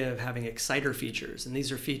the idea of having exciter features. And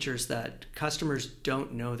these are features that customers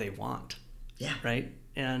don't know they want. Yeah. Right?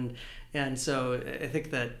 And so I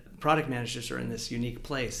think that product managers are in this unique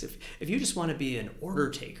place. If you just want to be an order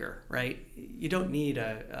taker, right, you don't need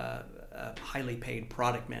a highly paid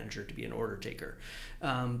product manager to be an order taker.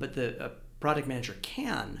 But a product manager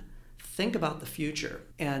can think about the future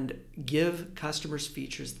and give customers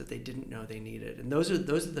features that they didn't know they needed. And those are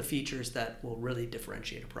the features that will really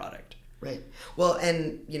differentiate a product. Right. Well,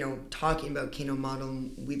 and, talking about Kano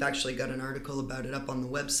model, we've actually got an article about it up on the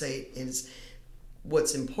website. Is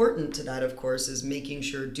what's important to that, of course, is making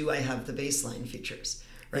sure, do I have the baseline features,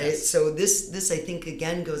 right? Yes. So this, I think,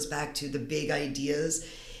 again, goes back to the big ideas.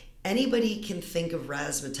 Anybody can think of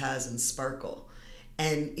Razzmatazz and Sparkle.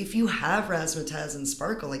 And if you have Razzmatazz and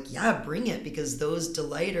Sparkle, bring it, because those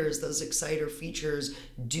delighters, those exciter features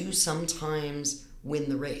do sometimes win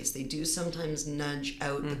the race. They do sometimes nudge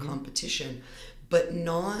out the competition, but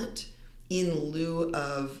not in lieu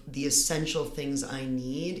of the essential things I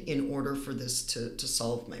need in order for this to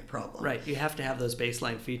solve my problem. Right. You have to have those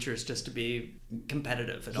baseline features just to be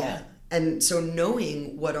competitive at all. And so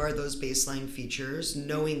knowing what are those baseline features,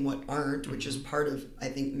 knowing what aren't, which is part of, I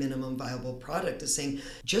think, minimum viable product, is saying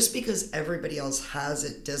just because everybody else has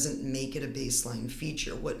it doesn't make it a baseline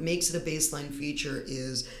feature. What makes it a baseline feature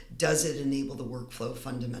is, does it enable the workflow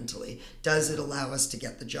fundamentally? Does it allow us to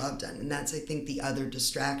get the job done? And that's, I think, the other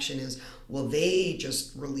distraction is, well, they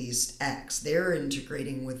just released X. They're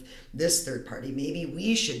integrating with this third party. Maybe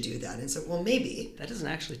we should do that. And so, well, maybe. That doesn't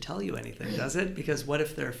actually tell you anything, does it? Because what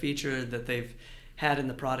if their feature that they've had in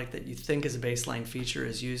the product that you think is a baseline feature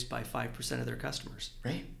is used by 5% of their customers?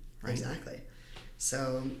 Right. Exactly.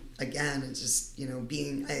 So again, it's just,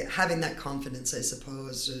 having that confidence, I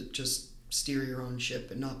suppose, to just steer your own ship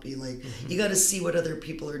and not be like, you got to see what other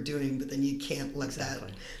people are doing, but then you can't let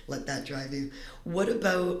that drive you. What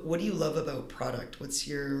do you love about product? What's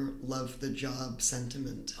your love the job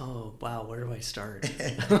sentiment? Oh, wow. Where do I start?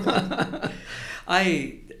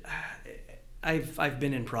 I've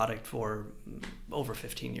been in product for over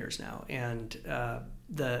 15 years now, and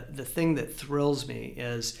the thing that thrills me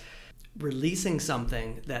is releasing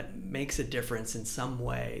something that makes a difference in some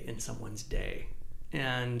way in someone's day.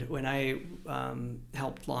 And when I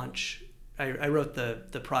helped launch, I wrote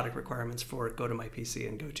the product requirements for GoToMyPC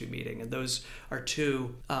and GoToMeeting, and those are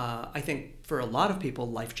two, I think, for a lot of people,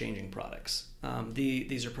 life-changing products.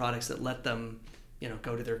 These are products that let them,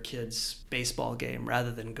 go to their kids' baseball game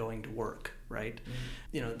rather than going to work, right?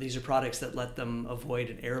 These are products that let them avoid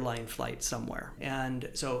an airline flight somewhere.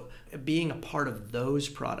 And so being a part of those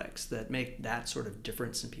products that make that sort of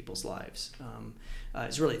difference in people's lives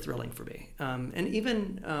is really thrilling for me. And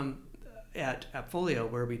even at Appfolio,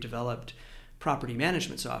 where we developed property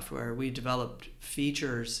management software, we developed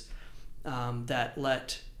features that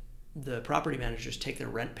let the property managers take their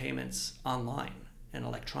rent payments online and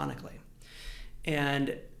electronically.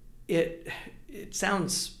 And it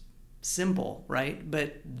sounds simple, right?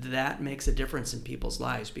 But that makes a difference in people's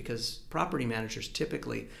lives, because property managers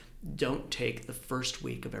typically don't take the first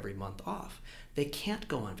week of every month off. They can't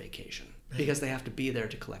go on vacation because they have to be there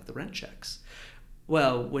to collect the rent checks.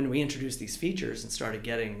 Well, when we introduced these features and started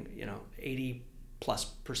getting,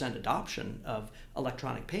 80+% adoption of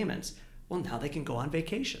electronic payments, well, now they can go on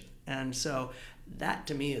vacation. And so that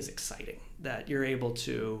to me is exciting, that you're able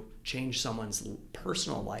to change someone's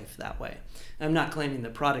personal life that way. I'm not claiming the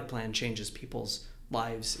product plan changes people's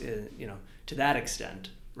lives, to that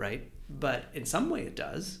extent, right? But in some way it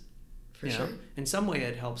does. For sure. In some way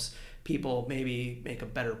it helps people maybe make a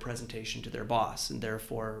better presentation to their boss, and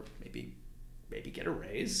therefore maybe get a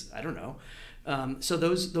raise. I don't know. So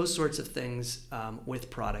those sorts of things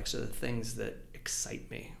with products are the things that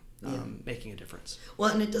excite me, making a difference.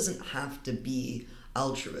 Well, and it doesn't have to be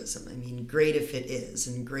altruism. I mean, great if it is,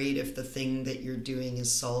 and great if the thing that you're doing is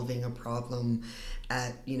solving a problem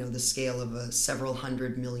at, the scale of several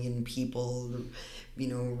 100 million people,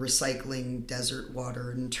 recycling desert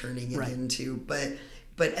water and turning it into.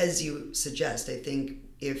 But as you suggest, I think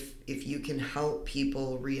if you can help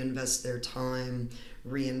people reinvest their time,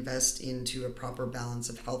 reinvest into a proper balance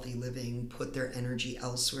of healthy living, put their energy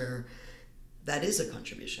elsewhere, that is a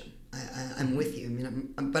contribution. I'm with you. I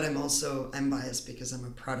mean, but I'm biased because I'm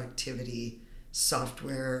a productivity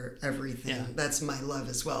software everything. Yeah. That's my love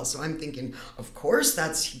as well. So I'm thinking, of course,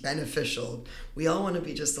 that's beneficial. We all want to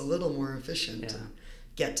be just a little more efficient. Yeah.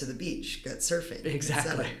 Get to the beach, get surfing.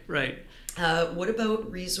 Exactly. Right. What about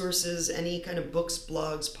resources? Any kind of books,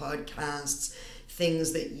 blogs, podcasts,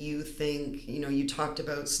 things that you think, you talked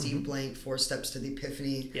about Steve Blank, 4 Steps to the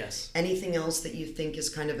Epiphany. Yes. Anything else that you think is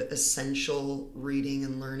kind of essential reading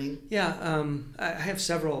and learning? Yeah. I have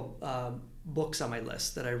several books on my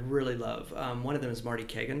list that I really love. One of them is Marty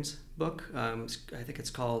Kagan's book. I think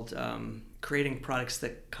it's called Creating Products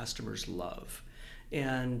That Customers Love.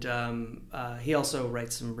 And he also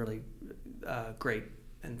writes some really great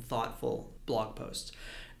and thoughtful blog posts.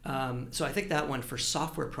 So I think that one for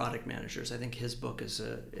software product managers, I think his book is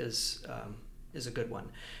a good one.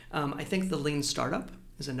 I think The Lean Startup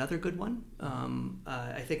is another good one.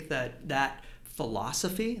 I think that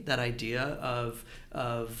philosophy, that idea of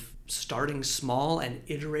starting small and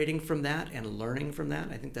iterating from that and learning from that,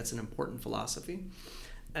 I think that's an important philosophy.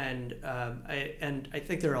 And I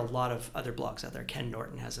think there are a lot of other blogs out there. Ken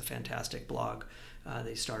Norton has a fantastic blog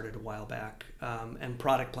they started a while back. And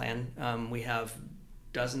Product Plan, we have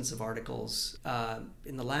dozens of articles.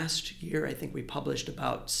 In the last year, I think we published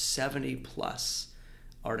about 70 plus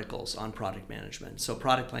articles on product management. So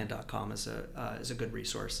productplan.com is a good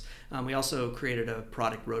resource. We also created a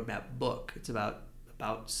product roadmap book. It's about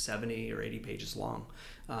 70 or 80 pages long.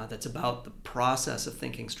 That's about the process of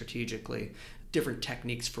thinking strategically, different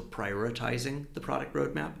techniques for prioritizing the product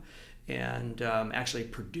roadmap, and actually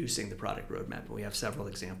producing the product roadmap. And we have several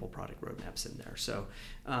example product roadmaps in there. So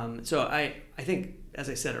I think, as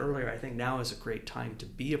I said earlier, I think now is a great time to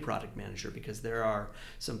be a product manager because there are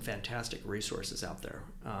some fantastic resources out there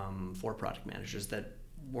for product managers that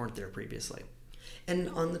weren't there previously. And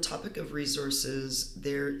on the topic of resources,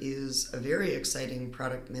 there is a very exciting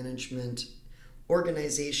product management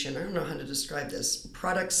organization. I don't know how to describe this.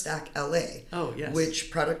 Product Stack LA. Oh, yes.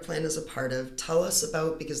 Which Product Plan is a part of. Tell us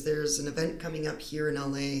about, because there's an event coming up here in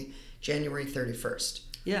LA, January 31st.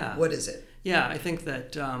 Yeah. What is it? Yeah, I think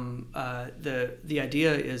that the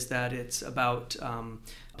idea is that it's about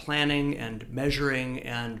planning and measuring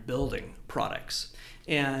and building products.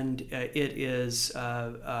 And it is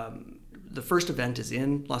the first event is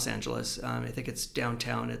in Los Angeles. I think it's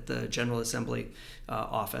downtown at the General Assembly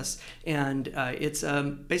office, and it's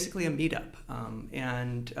basically a meetup.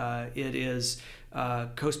 And it is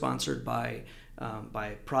co-sponsored by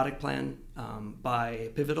Product Plan, by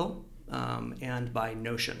Pivotal, and by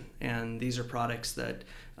Notion. And these are products that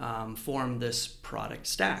form this product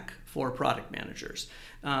stack for product managers.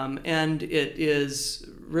 And it is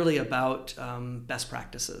really about best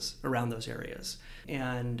practices around those areas.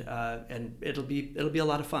 And it'll be a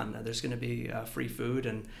lot of fun. There's going to be free food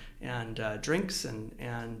and drinks, and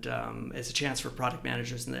it's a chance for product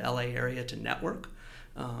managers in the LA area to network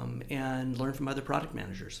and learn from other product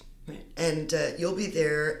managers. Right. And you'll be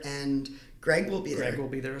there, and Greg will be there. Greg will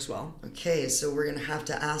be there as well. Okay, so we're going to have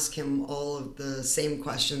to ask him all of the same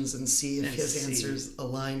questions and see if his answers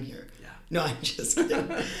align here. Yeah. No, I'm just kidding.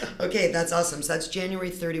 Okay, that's awesome. So that's January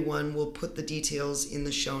 31. We'll put the details in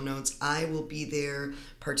the show notes. I will be there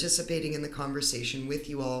participating in the conversation with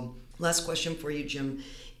you all. Last question for you, Jim.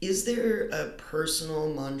 Is there a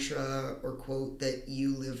personal mantra or quote that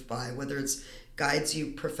you live by, whether it's guides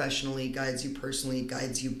you professionally, guides you personally,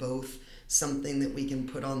 guides you both, something that we can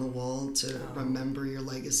put on the wall to remember your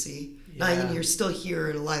legacy? Yeah. I mean, you're still here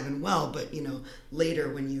and alive and well, but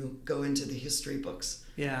later when you go into the history books.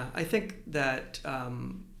 Yeah, I think that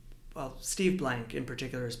Steve Blank in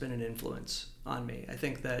particular has been an influence on me. I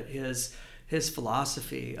think that his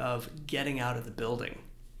philosophy of getting out of the building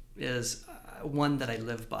is one that I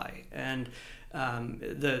live by. And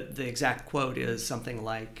the exact quote is something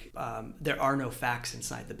like, there are no facts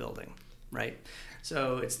inside the building, right?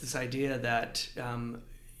 So it's this idea that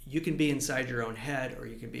you can be inside your own head, or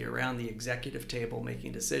you can be around the executive table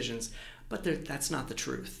making decisions, but that's not the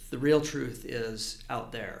truth. The real truth is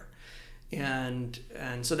out there. And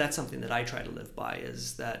so that's something that I try to live by,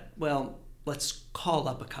 is that, well, let's call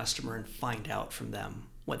up a customer and find out from them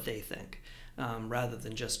what they think, rather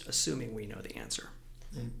than just assuming we know the answer.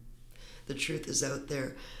 The truth is out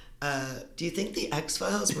there. Do you think the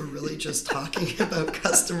X-Files were really just talking about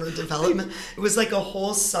customer development? It was like a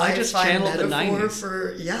whole sci-fi metaphor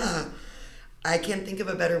for, I can't think of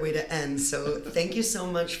a better way to end. So thank you so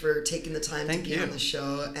much for taking the time to be on the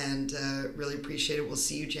show, and really appreciate it. We'll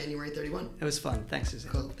see you January 31. It was fun. Thanks,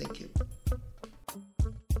 Suzanne. Cool. Thank you.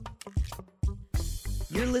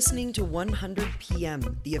 You're listening to 100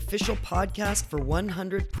 PM, the official podcast for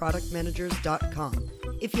 100productmanagers.com.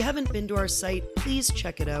 If you haven't been to our site, please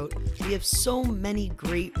check it out. We have so many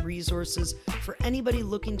great resources for anybody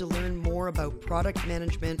looking to learn more about product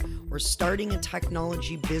management or starting a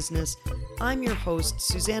technology business. I'm your host,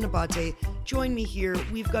 Suzanne Abate. Join me here.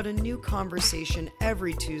 We've got a new conversation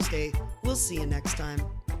every Tuesday. We'll see you next time.